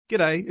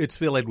G'day, it's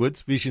Phil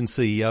Edwards, Vision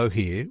CEO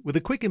here, with a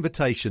quick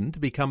invitation to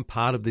become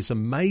part of this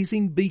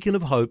amazing beacon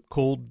of hope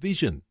called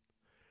Vision.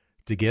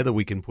 Together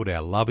we can put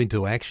our love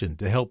into action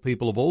to help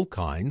people of all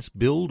kinds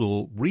build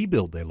or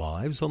rebuild their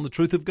lives on the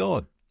truth of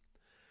God.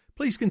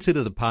 Please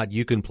consider the part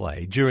you can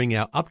play during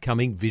our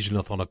upcoming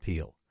Visionathon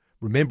appeal,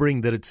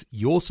 remembering that it's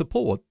your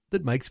support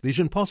that makes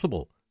Vision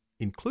possible,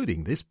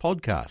 including this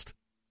podcast.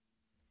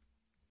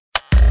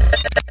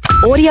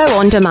 Audio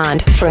on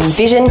demand from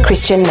Vision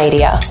Christian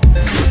Media.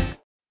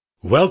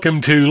 Welcome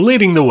to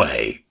Leading the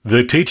Way,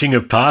 the teaching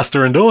of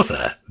pastor and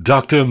author,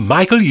 Dr.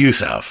 Michael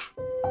Youssef.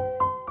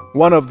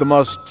 One of the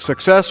most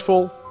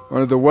successful,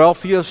 one of the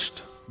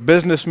wealthiest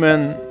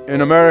businessmen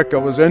in America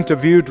was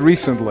interviewed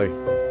recently.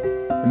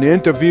 And the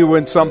interview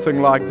went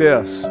something like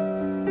this.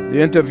 The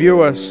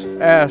interviewer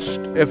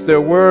asked if there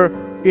were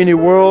any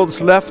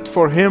worlds left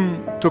for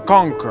him to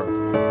conquer.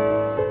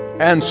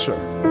 Answer: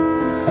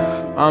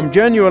 I'm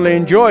genuinely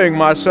enjoying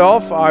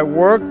myself. I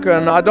work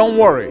and I don't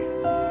worry.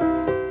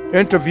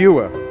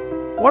 Interviewer: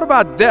 what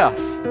about death?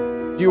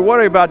 Do you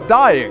worry about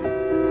dying?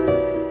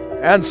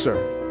 Answer: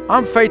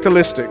 I'm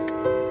fatalistic.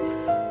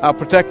 I'll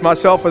protect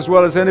myself as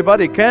well as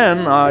anybody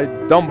can. I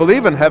don't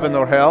believe in heaven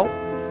or hell,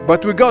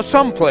 but we go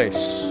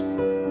someplace.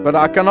 But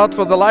I cannot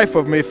for the life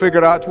of me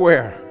figure out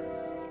where.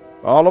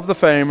 All of the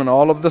fame and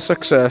all of the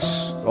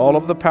success, all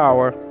of the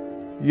power,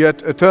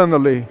 yet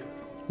eternally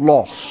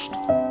lost.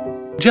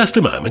 Just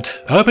a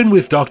moment. Open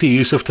with Dr.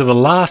 Youssef to the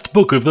last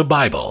book of the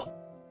Bible,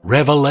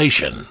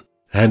 Revelation.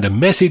 And the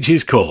message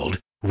is called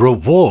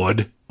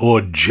Reward or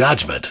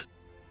Judgment.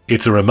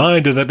 It's a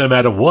reminder that no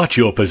matter what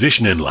your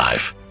position in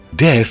life,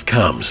 death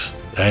comes,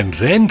 and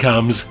then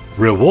comes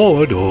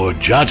reward or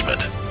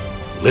judgment.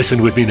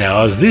 Listen with me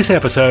now as this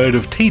episode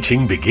of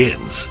teaching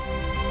begins.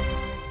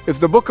 If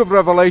the book of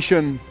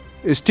Revelation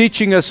is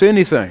teaching us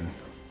anything,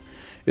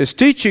 it's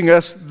teaching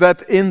us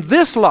that in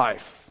this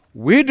life,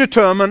 we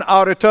determine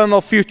our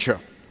eternal future.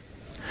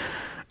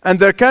 And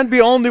there can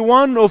be only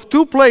one of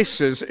two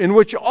places in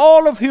which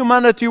all of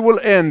humanity will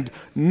end.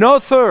 No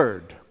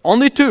third,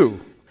 only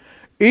two.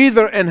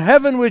 Either in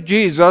heaven with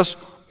Jesus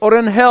or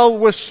in hell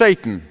with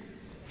Satan.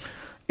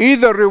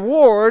 Either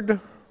reward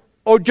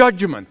or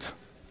judgment.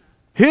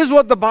 Here's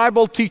what the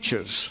Bible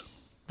teaches.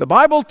 The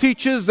Bible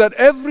teaches that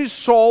every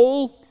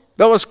soul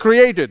that was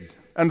created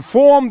and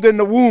formed in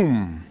the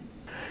womb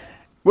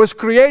was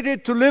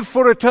created to live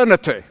for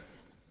eternity.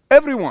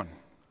 Everyone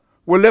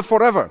will live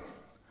forever.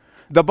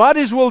 The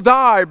bodies will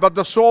die, but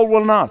the soul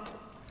will not.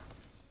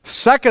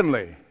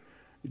 Secondly,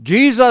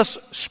 Jesus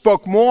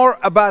spoke more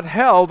about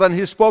hell than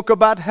he spoke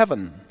about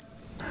heaven.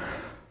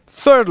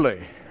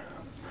 Thirdly,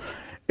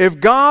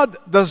 if God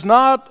does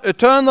not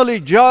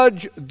eternally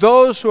judge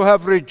those who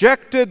have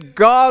rejected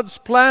God's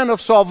plan of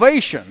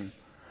salvation,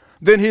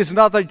 then he's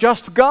not a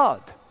just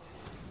God.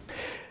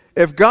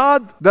 If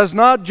God does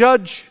not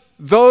judge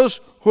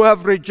those who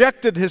have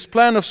rejected his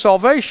plan of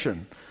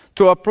salvation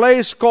to a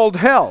place called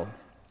hell,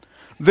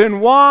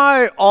 then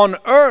why on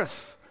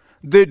earth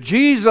did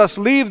Jesus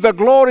leave the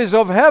glories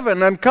of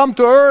heaven and come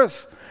to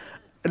earth,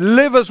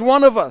 live as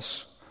one of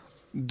us,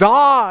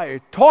 die,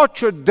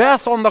 tortured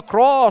death on the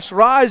cross,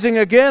 rising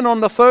again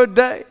on the third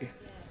day?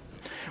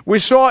 We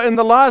saw in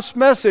the last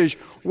message,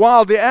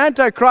 while the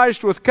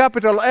Antichrist with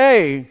capital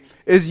A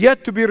is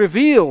yet to be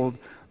revealed,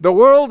 the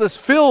world is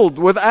filled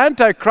with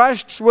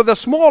Antichrists with a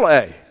small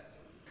a.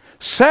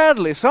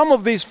 Sadly, some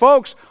of these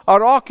folks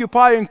are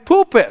occupying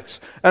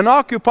pulpits and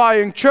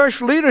occupying church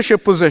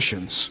leadership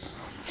positions.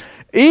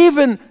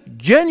 Even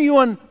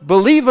genuine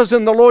believers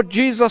in the Lord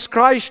Jesus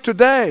Christ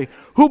today,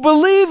 who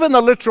believe in a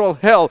literal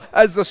hell,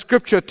 as the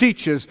Scripture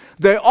teaches,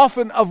 they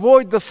often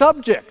avoid the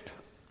subject.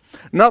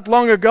 Not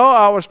long ago,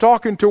 I was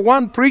talking to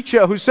one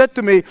preacher who said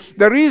to me,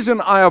 the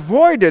reason I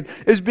avoid it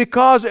is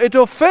because it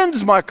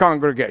offends my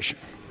congregation.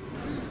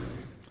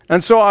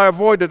 And so I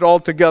avoid it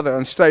altogether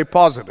and stay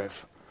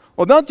positive.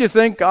 Well, don't you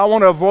think I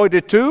want to avoid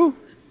it too?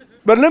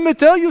 But let me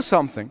tell you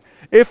something.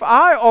 If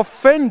I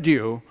offend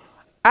you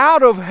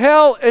out of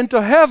hell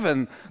into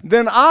heaven,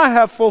 then I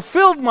have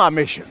fulfilled my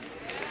mission.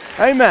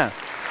 Amen.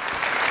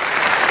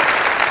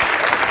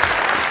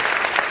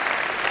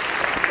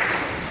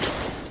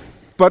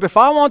 But if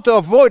I want to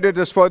avoid it,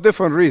 it's for a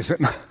different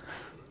reason.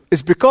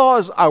 It's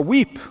because I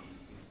weep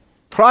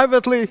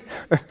privately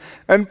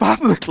and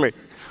publicly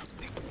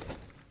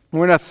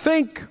when I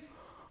think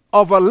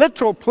of a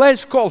literal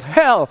place called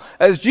hell,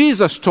 as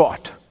Jesus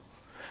taught.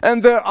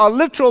 And there are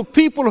literal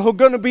people who are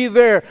going to be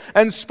there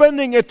and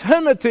spending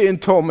eternity in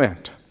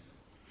torment.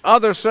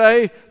 Others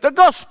say, the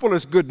gospel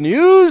is good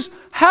news.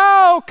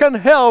 How can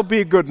hell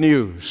be good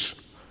news?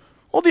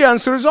 Well, the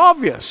answer is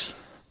obvious.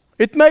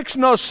 It makes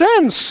no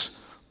sense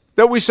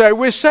that we say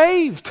we're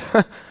saved.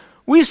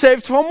 We're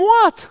saved from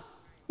what?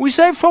 We're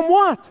saved from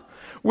what?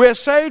 We're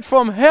saved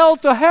from hell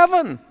to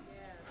heaven.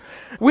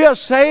 We are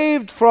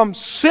saved from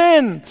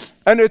sin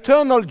and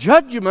eternal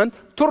judgment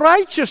to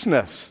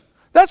righteousness.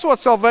 That's what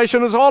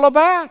salvation is all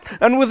about.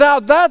 And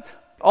without that,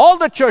 all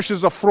the church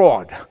is a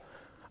fraud.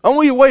 And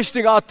we're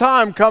wasting our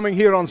time coming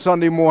here on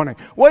Sunday morning,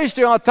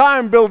 wasting our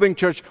time building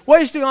church,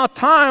 wasting our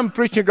time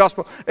preaching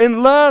gospel,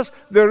 unless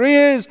there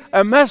is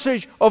a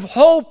message of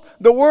hope.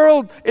 The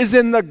world is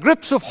in the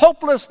grips of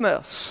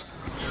hopelessness.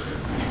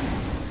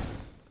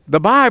 The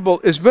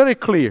Bible is very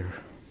clear.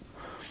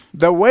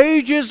 The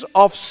wages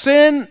of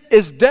sin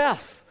is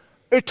death,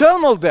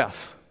 eternal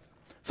death.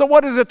 So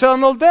what is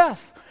eternal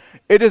death?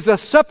 It is a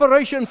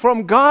separation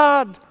from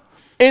God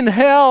in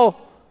hell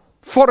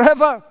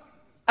forever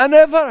and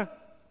ever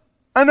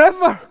and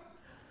ever.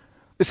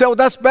 You say, well,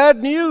 that's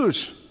bad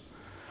news.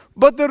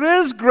 But there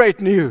is great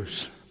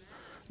news.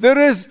 There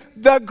is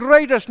the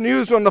greatest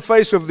news on the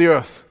face of the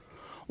earth.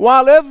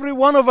 While every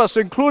one of us,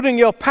 including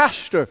your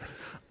pastor,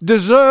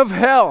 deserve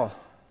hell,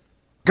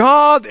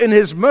 God, in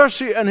His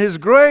mercy and His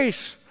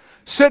grace,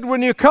 said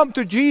when you come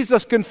to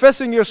Jesus,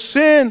 confessing your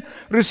sin,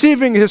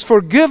 receiving His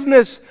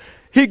forgiveness,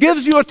 He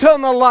gives you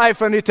eternal life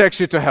and He takes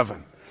you to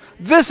heaven.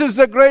 This is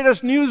the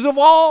greatest news of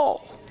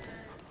all.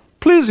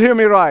 Please hear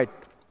me right.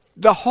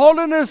 The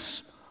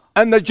holiness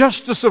and the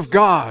justice of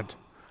God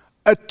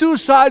are two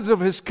sides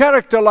of His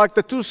character, like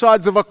the two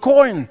sides of a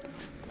coin.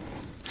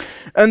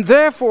 And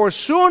therefore,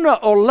 sooner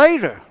or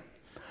later,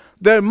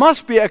 there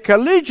must be a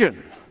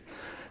collision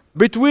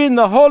between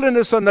the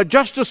holiness and the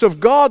justice of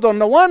God on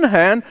the one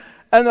hand,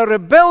 and a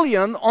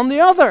rebellion on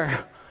the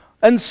other,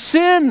 and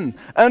sin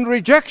and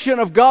rejection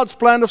of God's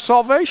plan of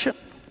salvation.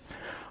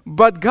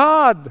 But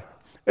God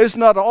is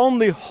not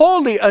only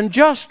holy and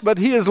just, but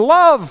He is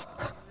love.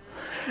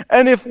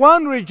 And if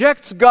one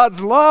rejects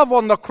God's love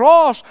on the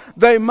cross,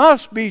 they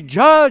must be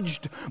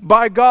judged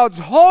by God's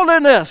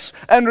holiness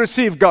and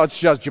receive God's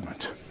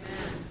judgment.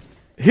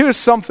 Here's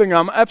something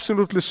I'm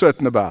absolutely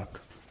certain about.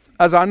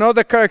 As I know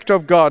the character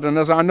of God and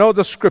as I know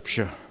the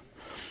Scripture,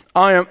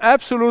 I am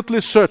absolutely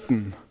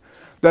certain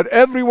that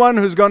everyone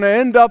who's going to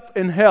end up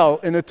in hell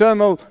in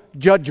eternal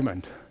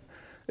judgment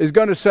is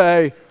going to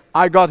say,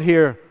 I got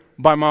here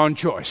by my own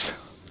choice.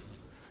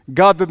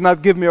 God did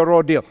not give me a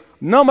raw deal.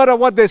 No matter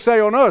what they say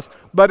on earth,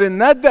 but in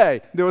that day,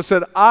 they will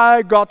say,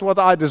 I got what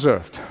I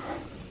deserved.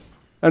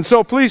 And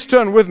so please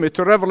turn with me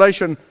to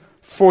Revelation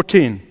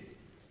 14.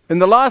 In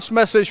the last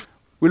message,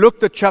 we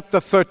looked at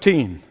chapter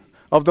 13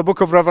 of the book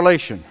of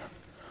Revelation.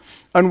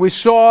 And we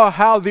saw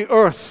how the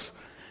earth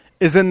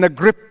is in the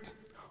grip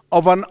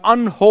of an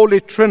unholy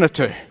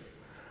trinity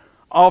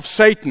of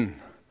Satan,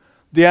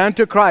 the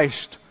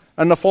Antichrist,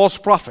 and the false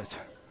prophet.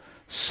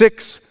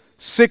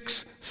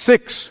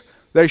 666,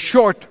 they're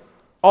short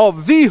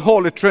of the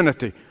Holy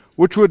Trinity,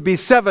 which would be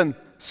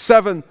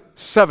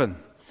 777.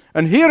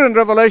 And here in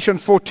Revelation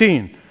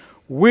 14,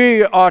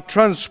 we are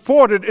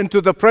transported into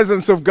the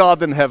presence of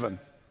God in heaven.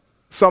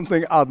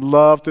 Something I'd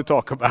love to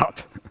talk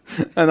about,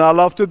 and I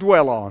love to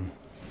dwell on.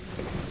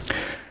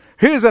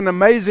 Here's an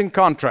amazing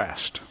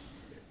contrast.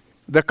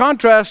 The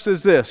contrast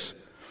is this.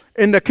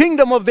 In the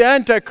kingdom of the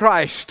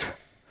Antichrist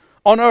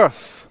on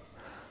earth,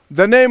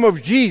 the name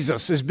of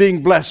Jesus is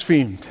being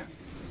blasphemed.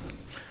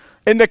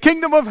 In the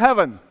kingdom of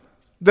heaven,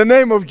 the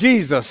name of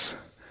Jesus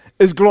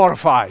is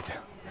glorified.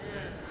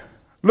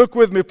 Look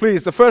with me,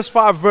 please, the first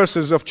 5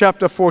 verses of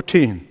chapter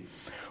 14.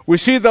 We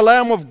see the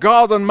Lamb of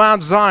God on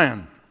Mount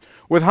Zion,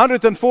 with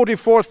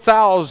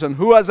 144,000,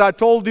 who, as I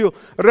told you,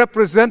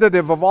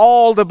 representative of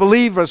all the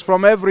believers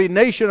from every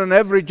nation and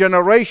every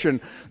generation.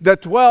 The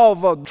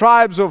 12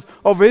 tribes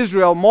of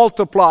Israel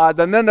multiplied,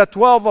 and then the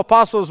 12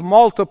 apostles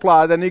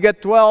multiplied, and you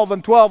get 12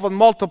 and 12 and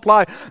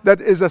multiply. That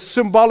is a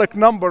symbolic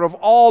number of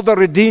all the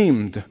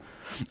redeemed.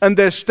 And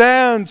they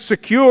stand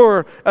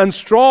secure and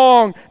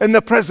strong in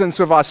the presence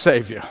of our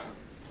Savior.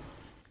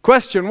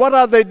 Question, what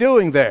are they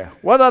doing there?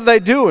 What are they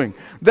doing?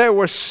 They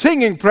were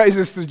singing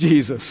praises to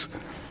Jesus.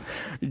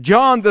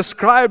 John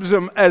describes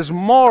him as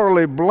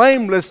morally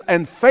blameless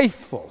and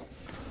faithful.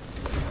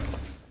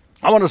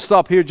 I want to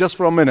stop here just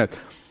for a minute,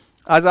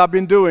 as I've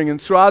been doing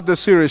and throughout the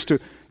series, to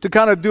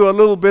kind of do a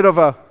little bit of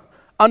a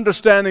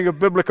understanding of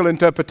biblical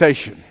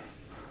interpretation.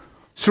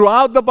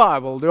 Throughout the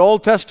Bible, the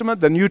Old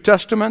Testament, the New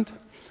Testament,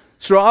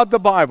 throughout the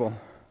Bible,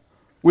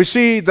 we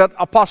see that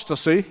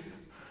apostasy,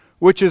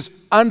 which is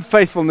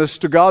unfaithfulness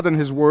to God and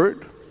His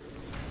Word.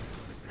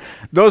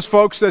 Those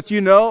folks that you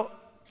know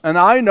and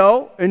I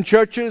know in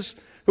churches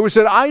who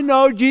said, I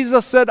know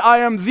Jesus said, I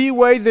am the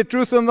way, the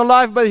truth, and the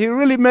life, but He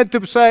really meant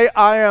to say,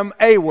 I am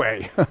a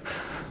way.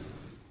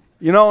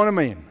 You know what I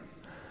mean?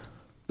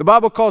 The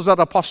Bible calls that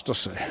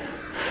apostasy.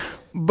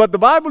 But the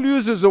Bible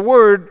uses a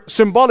word,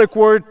 symbolic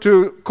word,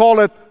 to call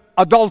it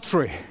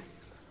adultery.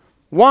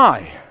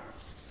 Why?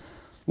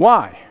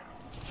 Why?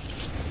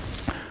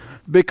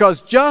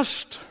 Because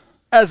just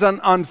as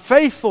an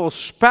unfaithful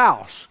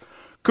spouse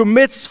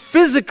commits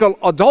physical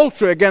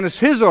adultery against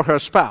his or her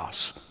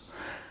spouse,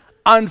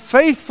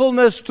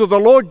 unfaithfulness to the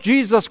Lord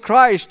Jesus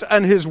Christ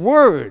and His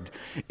Word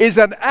is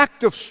an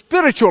act of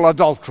spiritual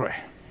adultery.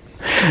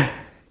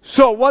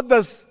 So what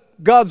does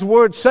God's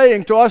Word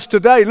saying to us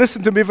today?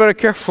 Listen to me very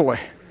carefully.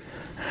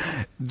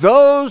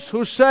 Those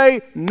who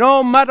say,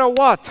 no matter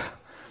what,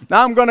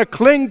 I'm going to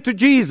cling to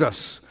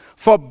Jesus,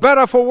 for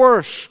better, for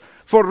worse,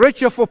 for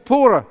richer, for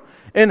poorer,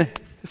 in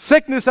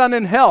sickness and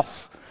in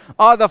health,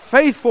 are the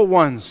faithful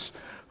ones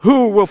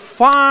who will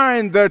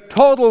find their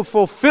total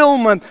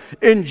fulfillment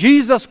in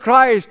Jesus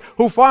Christ,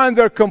 who find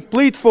their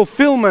complete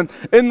fulfillment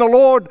in the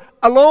Lord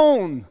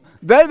alone.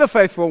 They're the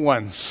faithful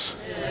ones.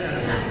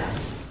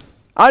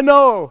 I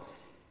know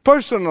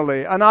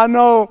personally, and I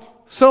know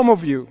some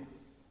of you,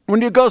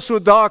 when you go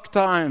through dark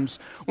times,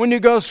 when you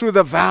go through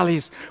the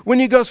valleys, when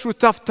you go through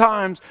tough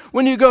times,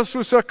 when you go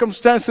through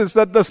circumstances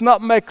that does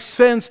not make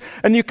sense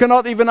and you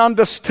cannot even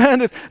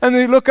understand it, and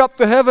then you look up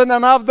to heaven,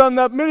 and I've done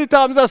that many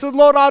times. I said,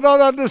 Lord, I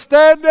don't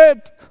understand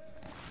it.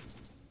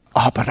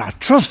 But I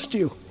trust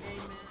you.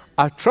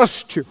 I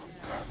trust you.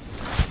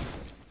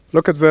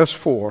 Look at verse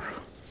 4.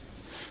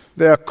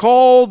 They are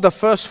called the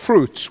first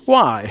fruits.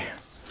 Why?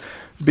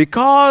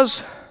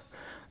 Because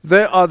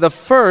they are the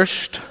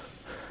first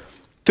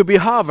to be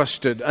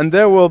harvested, and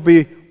there will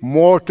be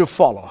more to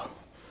follow.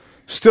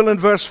 Still in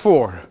verse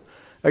 4,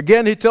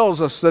 again he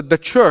tells us that the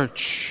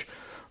church,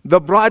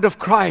 the bride of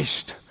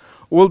Christ,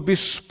 will be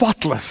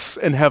spotless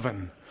in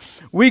heaven.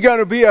 We're going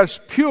to be as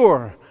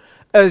pure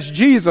as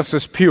Jesus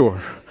is pure.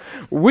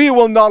 We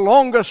will no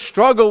longer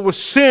struggle with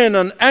sin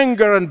and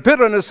anger and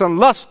bitterness and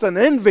lust and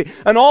envy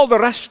and all the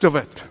rest of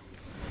it.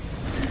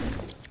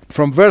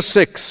 From verse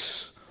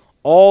 6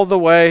 all the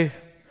way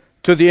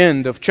to the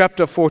end of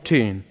chapter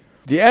 14,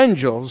 the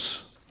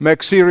angels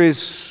make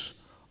series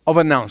of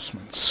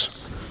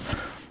announcements.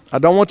 I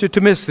don't want you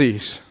to miss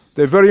these.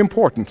 They're very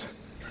important.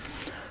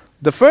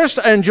 The first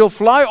angel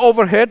fly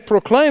overhead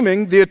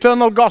proclaiming the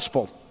eternal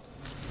gospel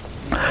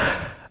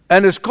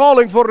and is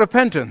calling for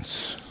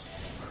repentance.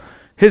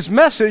 His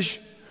message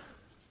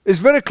is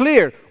very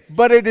clear,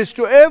 but it is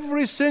to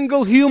every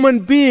single human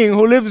being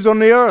who lives on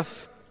the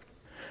earth.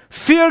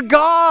 Fear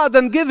God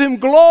and give Him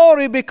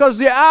glory, because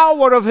the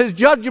hour of His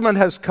judgment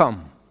has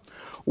come.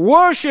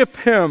 Worship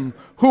Him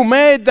who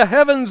made the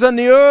heavens and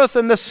the earth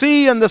and the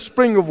sea and the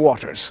spring of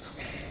waters.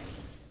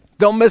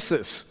 Don't miss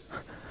this.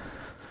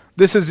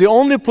 This is the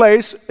only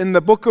place in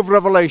the book of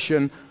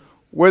Revelation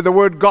where the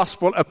word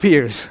gospel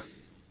appears.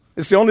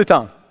 It's the only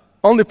time,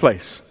 only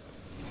place.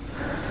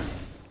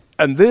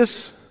 And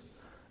this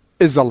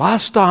is the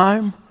last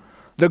time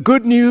the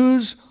good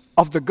news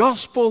of the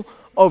gospel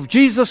of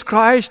Jesus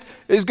Christ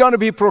is going to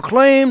be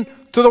proclaimed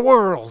to the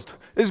world.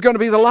 It's going to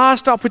be the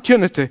last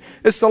opportunity.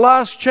 It's the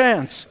last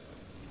chance.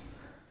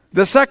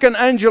 The second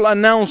angel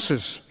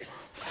announces,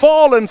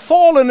 Fallen,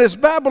 fallen is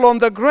Babylon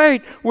the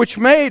Great, which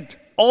made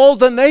all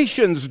the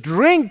nations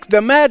drink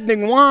the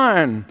maddening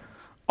wine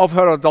of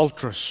her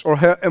adulteress or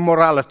her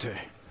immorality.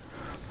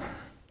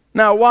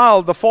 Now,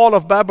 while the fall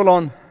of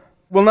Babylon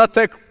will not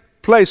take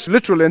place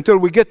literally until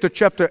we get to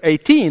chapter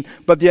 18,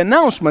 but the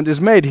announcement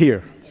is made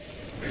here.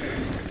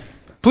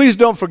 Please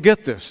don't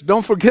forget this.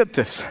 Don't forget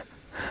this.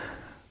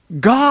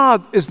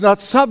 God is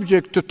not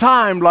subject to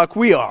time like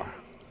we are.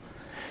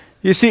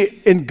 You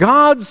see, in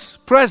God's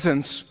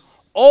presence,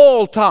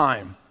 all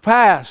time,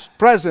 past,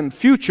 present,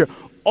 future,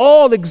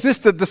 all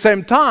exist at the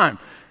same time.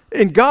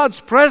 In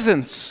God's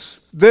presence,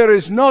 there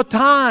is no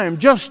time,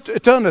 just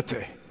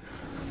eternity.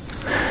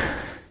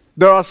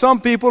 There are some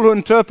people who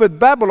interpret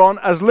Babylon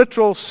as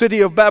literal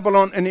city of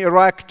Babylon in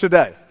Iraq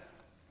today.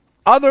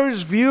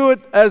 Others view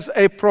it as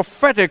a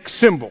prophetic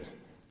symbol.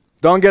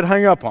 Don't get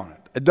hung up on it.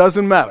 It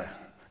doesn't matter.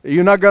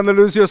 You're not going to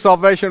lose your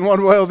salvation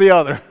one way or the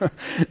other.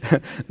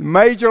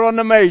 Major on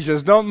the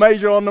majors, don't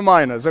major on the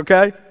minors,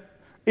 okay?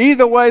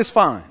 Either way is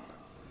fine.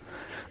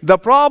 The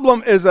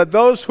problem is that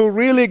those who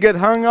really get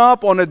hung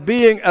up on it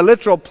being a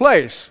literal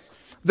place,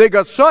 they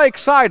got so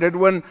excited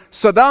when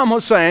Saddam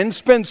Hussein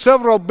spent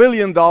several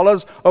 $billions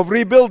of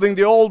rebuilding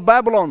the old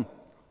Babylon,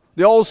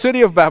 the old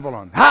city of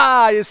Babylon.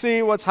 You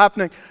see what's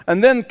happening?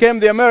 And then came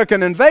the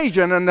American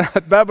invasion, and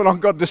Babylon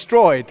got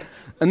destroyed.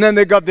 And then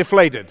they got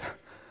deflated.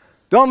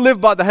 Don't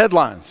live by the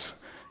headlines.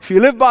 If you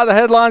live by the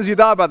headlines, you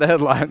die by the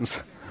headlines.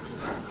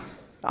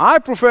 I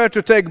prefer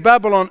to take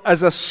Babylon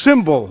as a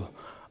symbol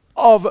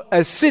of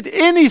a city,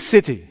 any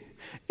city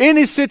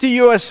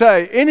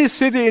USA, any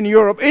city in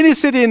Europe, any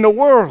city in the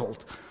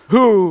world,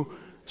 who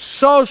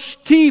so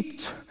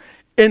steeped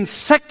in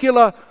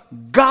secular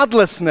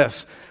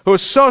godlessness, who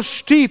is so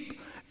steeped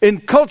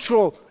in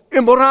cultural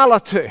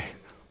immorality,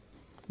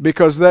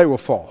 because they will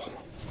fall.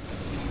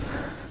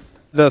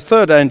 The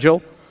third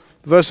angel,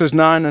 verses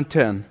 9 and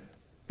 10.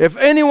 If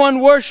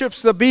anyone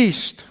worships the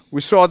beast,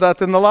 we saw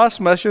that in the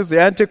last message, the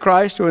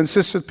Antichrist who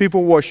insisted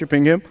people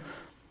worshiping him,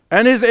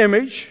 and his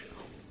image,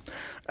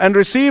 and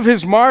receive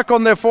his mark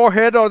on their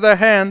forehead or their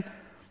hand,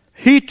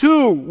 he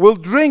too will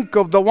drink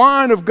of the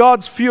wine of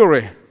God's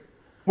fury,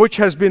 which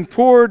has been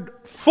poured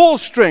full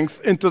strength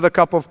into the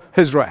cup of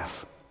his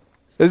wrath.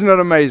 Isn't it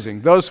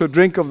amazing? Those who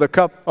drink of the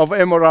cup of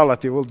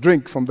immorality will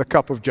drink from the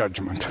cup of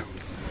judgment.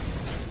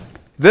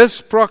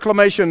 This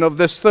proclamation of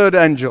this third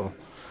angel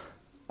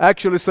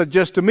actually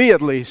suggests to me,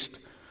 at least,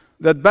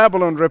 that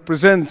Babylon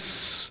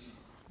represents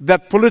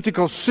that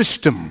political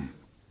system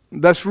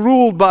that's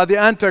ruled by the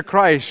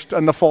Antichrist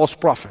and the false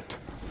prophet.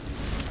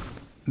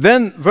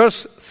 Then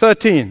verse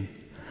 13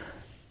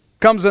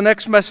 comes the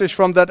next message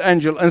from that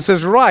angel and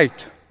says,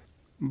 Write,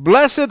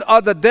 Blessed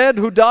are the dead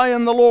who die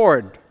in the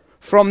Lord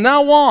from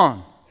now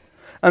on.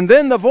 And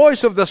then the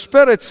voice of the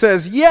Spirit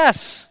says,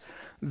 yes,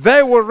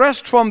 they will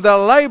rest from their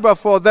labor,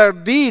 for their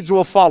deeds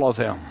will follow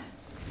them.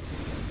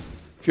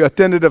 If you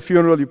attended a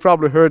funeral, you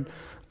probably heard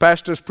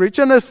pastors preach,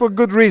 and it's for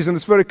good reason.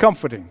 It's very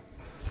comforting.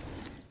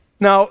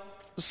 Now,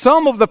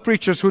 some of the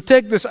preachers who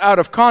take this out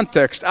of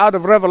context, out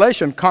of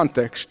Revelation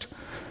context,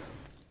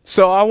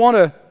 so I want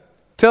to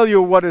tell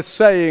you what it's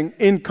saying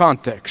in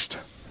context.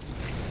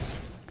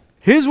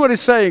 Here's what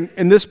it's saying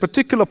in this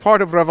particular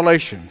part of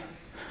Revelation,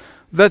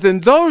 that in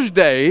those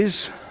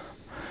days,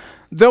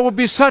 there will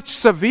be such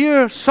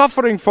severe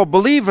suffering for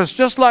believers,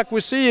 just like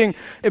we're seeing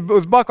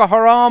with Boko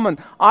Haram and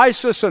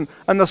ISIS and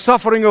the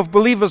suffering of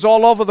believers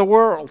all over the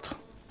world.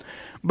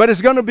 But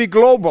it's going to be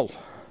global.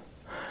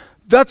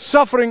 That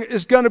suffering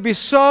is going to be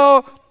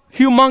so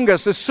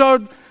humongous, it's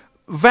so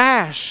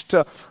vast,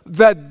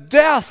 that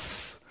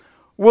death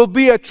will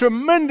be a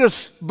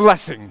tremendous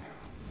blessing.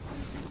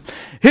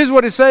 Here's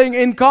what he's saying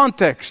in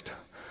context,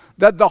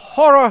 that the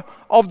horror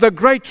of the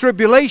Great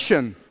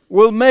Tribulation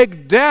will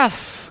make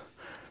death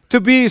to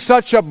be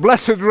such a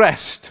blessed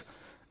rest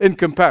in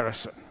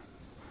comparison.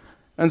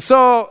 And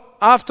so,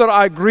 after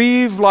I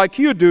grieve like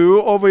you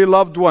do over your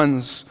loved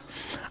ones,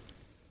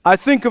 I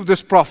think of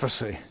this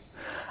prophecy,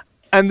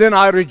 and then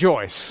I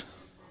rejoice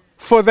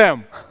for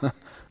them.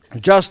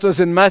 Just as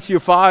in Matthew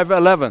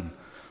 5:11,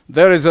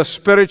 there is a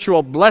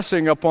spiritual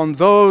blessing upon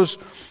those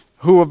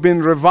who have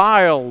been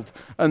reviled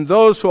and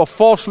those who are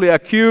falsely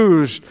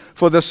accused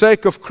for the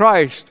sake of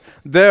Christ.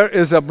 There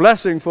is a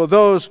blessing for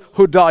those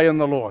who die in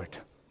the Lord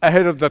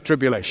ahead of the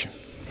tribulation.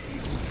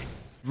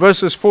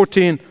 Verses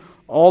 14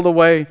 all the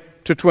way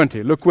to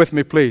 20. Look with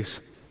me, please.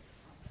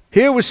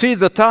 Here we see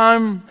the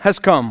time has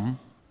come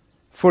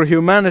for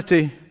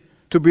humanity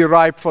to be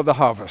ripe for the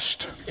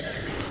harvest.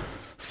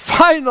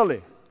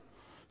 Finally,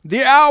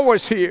 the hour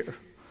is here.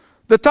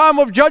 The time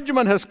of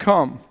judgment has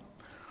come.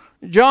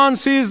 John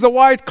sees the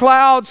white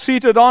cloud.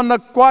 Seated on the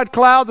white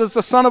cloud is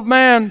the Son of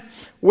Man,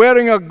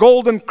 wearing a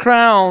golden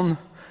crown,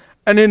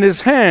 and in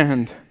his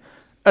hand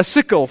a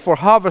sickle for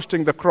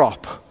harvesting the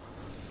crop.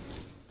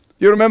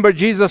 You remember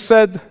Jesus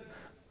said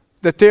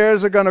the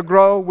tares are going to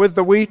grow with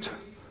the wheat?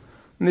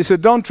 And he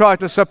said, don't try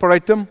to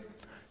separate them.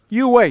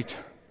 You wait.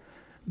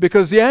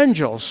 Because the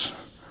angels,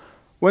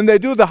 when they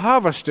do the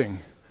harvesting,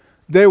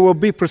 they will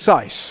be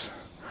precise.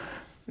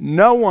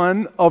 No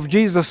one of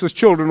Jesus'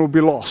 children will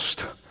be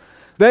lost.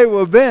 They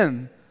will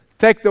then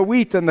take the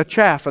wheat and the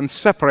chaff and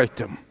separate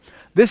them.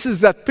 This is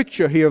that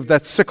picture here of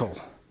that sickle.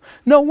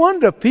 No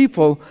wonder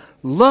people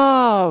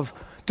love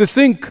to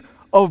think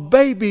of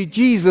baby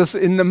Jesus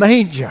in the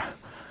manger.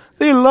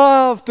 They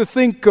love to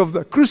think of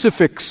the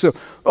crucifix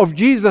of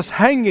Jesus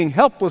hanging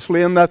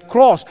helplessly on that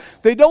cross.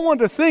 They don't want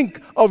to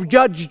think of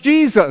Judge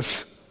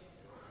Jesus.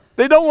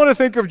 They don't want to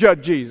think of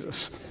Judge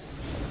Jesus.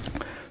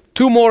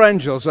 Two more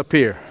angels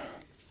appear.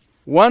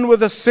 One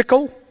with a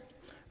sickle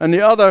and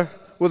the other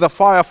with a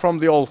fire from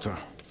the altar.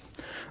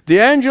 The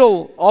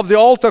angel of the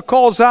altar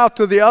calls out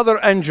to the other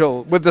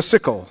angel with the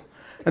sickle.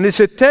 And he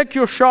said, take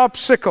your sharp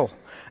sickle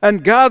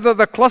and gather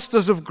the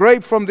clusters of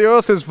grape from the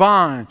earth's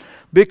vine,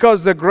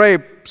 because the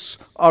grapes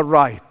are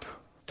ripe.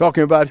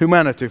 Talking about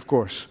humanity, of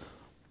course.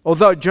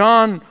 Although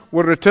John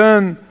will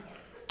return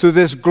to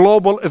this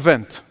global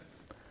event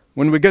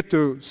when we get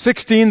to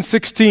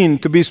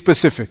 16:16 to be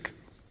specific.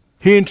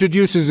 He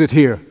introduces it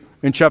here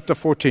in chapter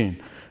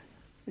 14.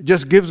 It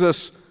just gives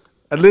us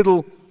a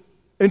little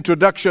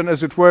introduction,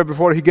 as it were,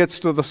 before he gets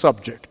to the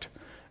subject.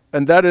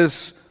 And that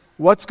is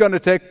what's going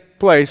to take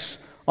place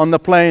on the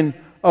plain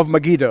of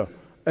Megiddo,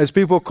 as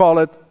people call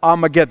it,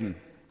 Armageddon.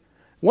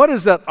 What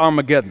is that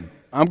Armageddon?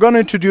 I'm going to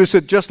introduce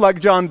it just like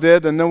John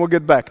did, and then we'll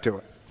get back to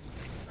it.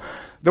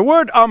 The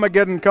word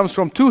Armageddon comes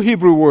from two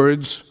Hebrew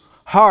words,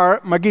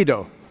 Har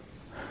Megiddo.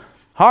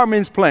 Har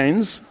means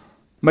plains.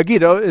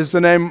 Megiddo is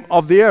the name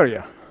of the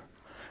area.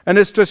 And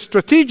it's the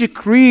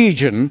strategic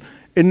region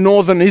in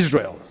northern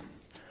Israel.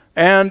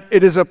 And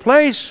it is a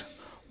place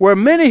where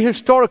many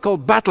historical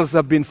battles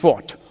have been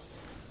fought.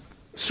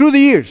 Through the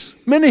years,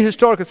 many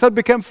historians have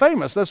become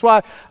famous. That's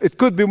why it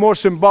could be more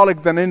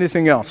symbolic than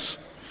anything else.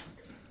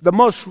 The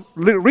most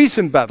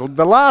recent battle,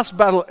 the last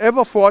battle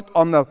ever fought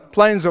on the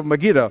plains of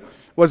Megiddo,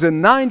 was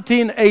in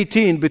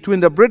 1918 between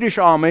the British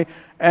Army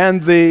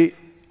and the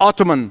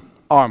Ottoman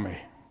Army.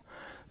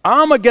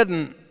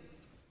 Armageddon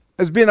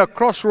has been a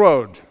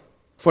crossroad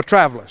for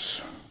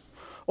travelers.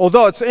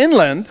 Although it's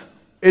inland,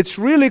 it's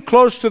really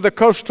close to the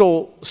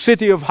coastal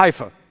city of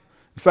Haifa.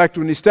 In fact,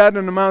 when you stand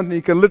on the mountain,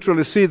 you can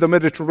literally see the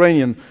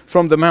Mediterranean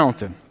from the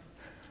mountain,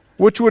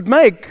 which would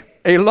make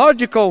a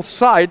logical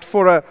site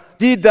for a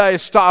D-Day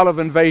style of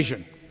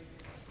invasion.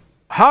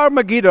 Har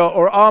Megiddo,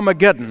 or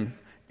Armageddon,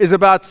 is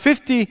about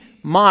 50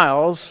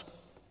 miles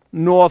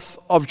north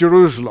of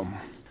Jerusalem.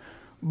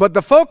 But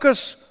the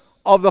focus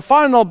of the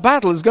final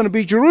battle is going to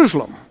be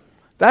Jerusalem.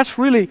 That's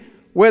really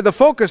where the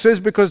focus is,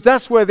 because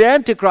that's where the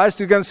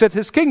Antichrist is going to set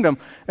his kingdom.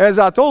 As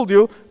I told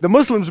you, the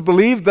Muslims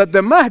believe that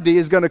the Mahdi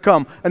is going to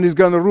come and he's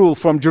going to rule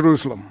from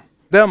Jerusalem,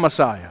 their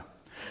Messiah.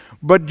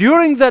 But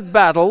during that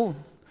battle,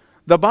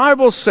 the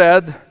Bible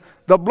said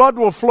the blood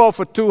will flow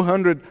for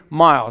 200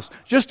 miles.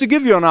 Just to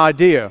give you an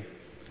idea,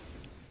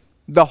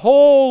 the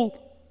whole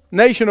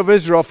nation of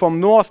Israel from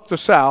north to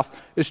south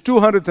is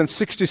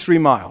 263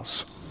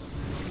 miles.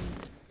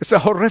 It's a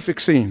horrific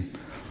scene.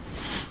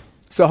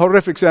 It's a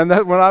horrific scene. And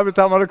every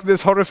time I look at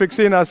this horrific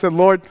scene, I said,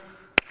 Lord,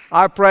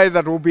 I pray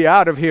that we'll be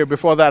out of here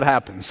before that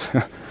happens.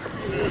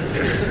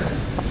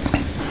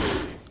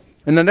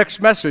 In the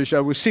next message,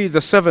 we see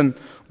the 7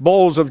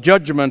 bowls of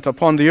judgment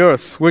upon the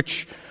earth,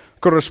 which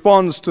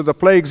corresponds to the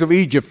plagues of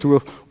Egypt.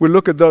 We'll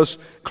look at those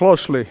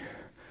closely.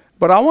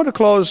 But I want to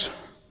close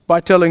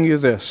by telling you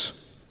this.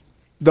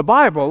 The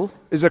Bible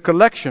is a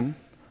collection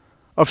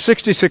of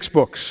 66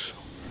 books.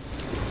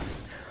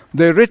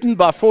 They're written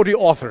by 40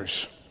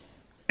 authors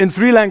in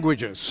 3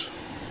 languages,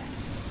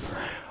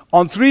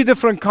 on 3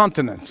 different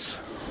continents,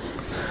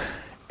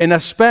 in a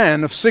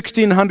span of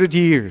 1,600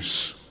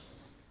 years.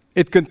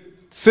 It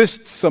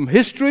consists of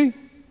history,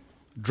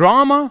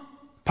 drama,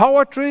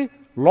 poetry,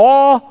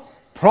 law,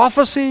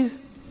 prophecy,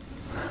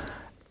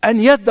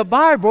 and yet the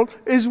Bible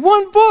is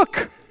one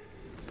book.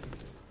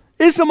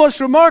 It's the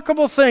most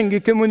remarkable thing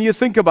when you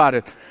think about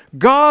it.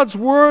 God's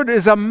Word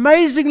is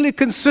amazingly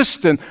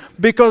consistent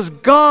because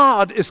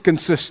God is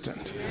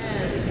consistent.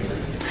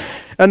 Yes.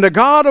 And the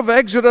God of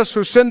Exodus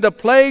who sent the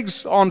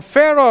plagues on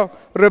Pharaoh,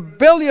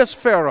 rebellious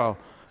Pharaoh,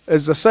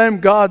 is the same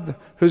God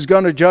who's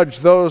going to judge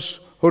those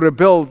who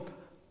rebelled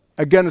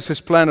against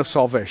His plan of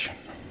salvation.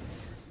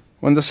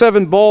 When the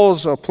 7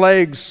 bowls or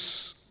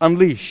plagues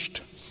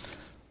unleashed,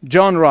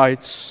 John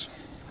writes,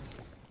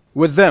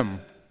 with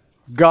them,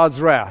 God's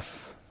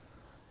wrath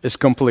is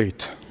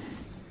complete.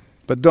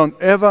 But don't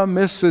ever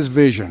miss this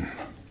vision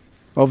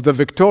of the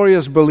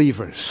victorious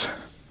believers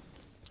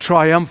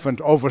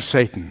triumphant over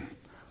Satan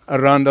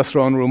around the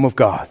throne room of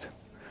God.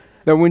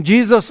 That when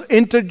Jesus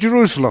entered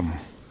Jerusalem,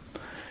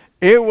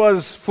 it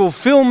was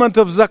fulfillment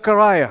of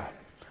Zechariah,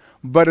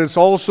 but it's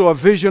also a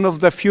vision of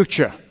the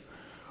future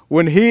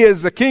when He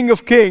is the King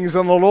of Kings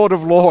and the Lord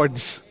of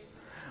Lords.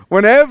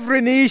 When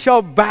every knee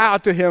shall bow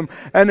to Him,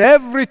 and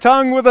every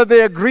tongue, whether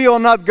they agree or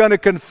not, going to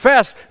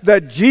confess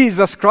that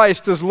Jesus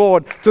Christ is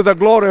Lord, to the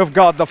glory of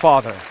God the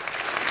Father.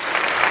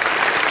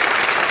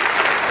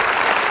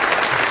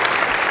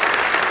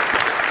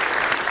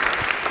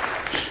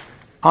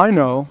 I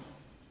know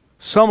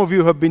some of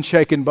you have been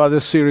shaken by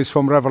this series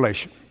from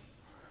Revelation.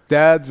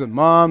 Dads and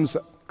moms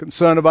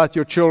concerned about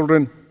your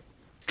children.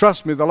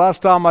 Trust me, the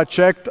last time I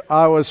checked,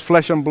 I was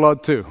flesh and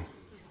blood too.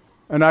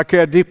 And I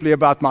care deeply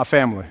about my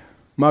family,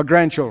 my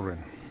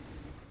grandchildren.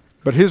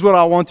 But here's what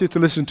I want you to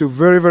listen to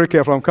very, very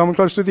carefully. I'm coming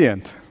close to the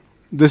end.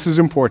 This is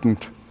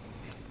important.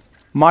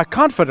 My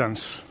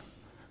confidence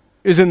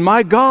is in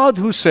my God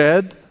who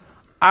said,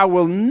 I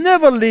will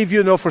never leave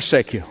you nor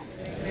forsake you.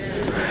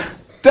 Amen.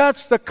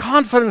 That's the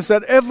confidence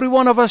that every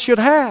one of us should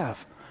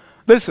have.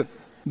 Listen,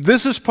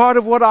 this is part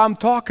of what I'm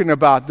talking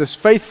about, this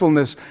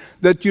faithfulness,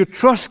 that you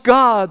trust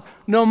God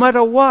no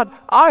matter what.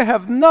 I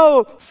have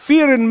no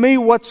fear in me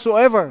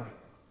whatsoever.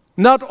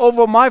 Not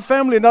over my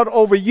family, not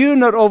over you,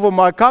 not over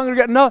my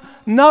congregation, no,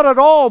 not at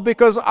all,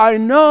 because I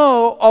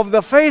know of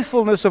the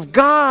faithfulness of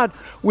God.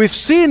 We've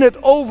seen it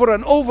over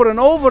and over and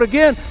over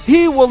again.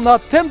 He will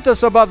not tempt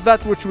us above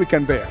that which we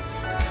can bear.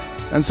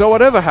 And so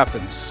whatever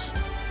happens,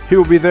 He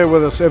will be there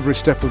with us every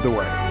step of the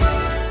way.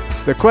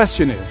 The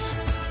question is,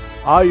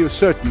 are you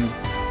certain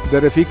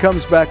that if He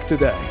comes back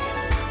today,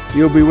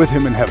 you'll be with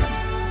Him in heaven?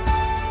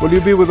 Will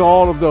you be with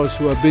all of those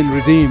who have been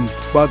redeemed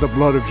by the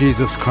blood of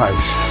Jesus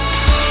Christ?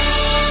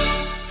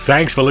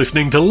 Thanks for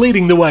listening to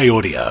Leading the Way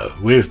Audio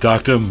with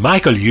Dr.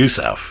 Michael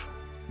Youssef.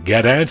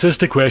 Get answers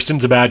to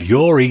questions about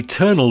your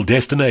eternal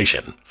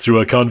destination through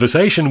a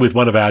conversation with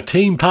one of our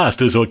team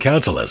pastors or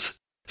counselors.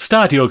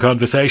 Start your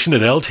conversation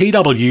at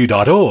ltw.org/Jesus.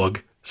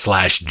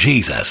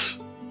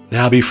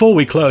 Now, before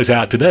we close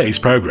out today's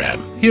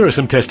program, here are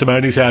some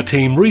testimonies our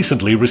team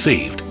recently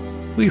received.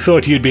 We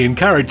thought you'd be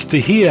encouraged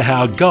to hear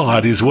how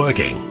God is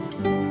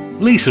working.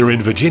 Lisa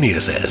in Virginia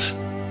says,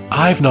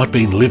 I've not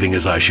been living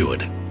as I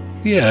should.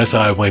 Yes,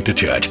 I went to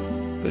church,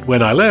 but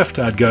when I left,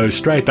 I'd go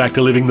straight back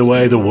to living the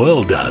way the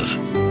world does.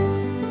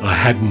 I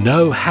had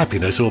no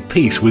happiness or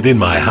peace within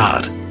my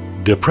heart.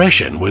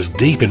 Depression was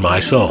deep in my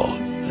soul,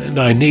 and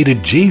I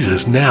needed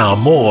Jesus now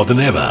more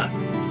than ever.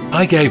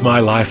 I gave my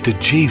life to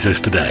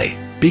Jesus today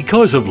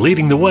because of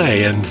Leading the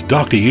Way and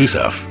Dr.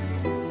 Youssef.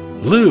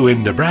 Lou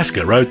in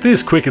Nebraska wrote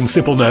this quick and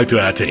simple note to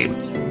our team.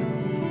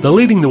 The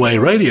Leading the Way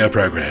radio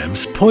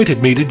programs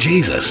pointed me to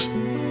Jesus.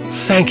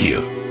 Thank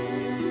you.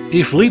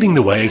 If Leading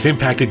the Way has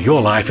impacted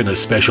your life in a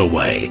special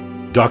way,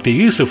 Dr.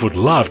 Youssef would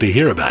love to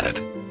hear about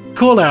it.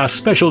 Call our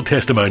special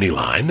testimony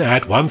line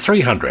at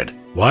 1300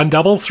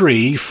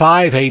 133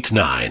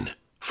 589.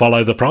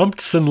 Follow the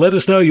prompts and let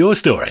us know your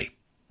story.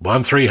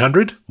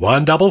 1300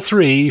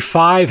 133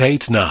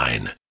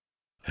 589.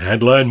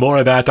 And learn more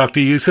about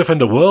Dr. Youssef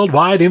and the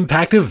worldwide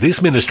impact of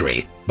this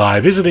ministry by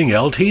visiting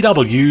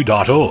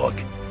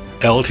ltw.org.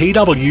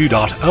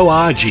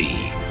 ltw.org.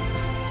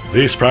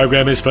 This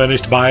program is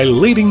furnished by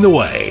Leading the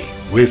Way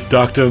with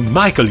Dr.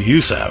 Michael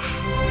Youssef.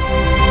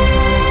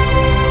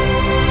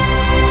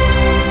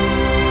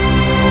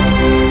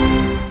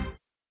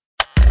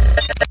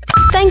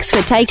 Thanks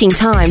for taking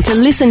time to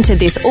listen to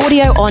this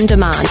audio on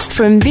demand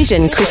from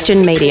Vision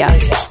Christian Media.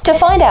 To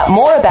find out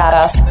more about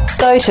us,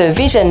 go to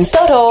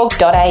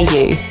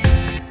vision.org.au.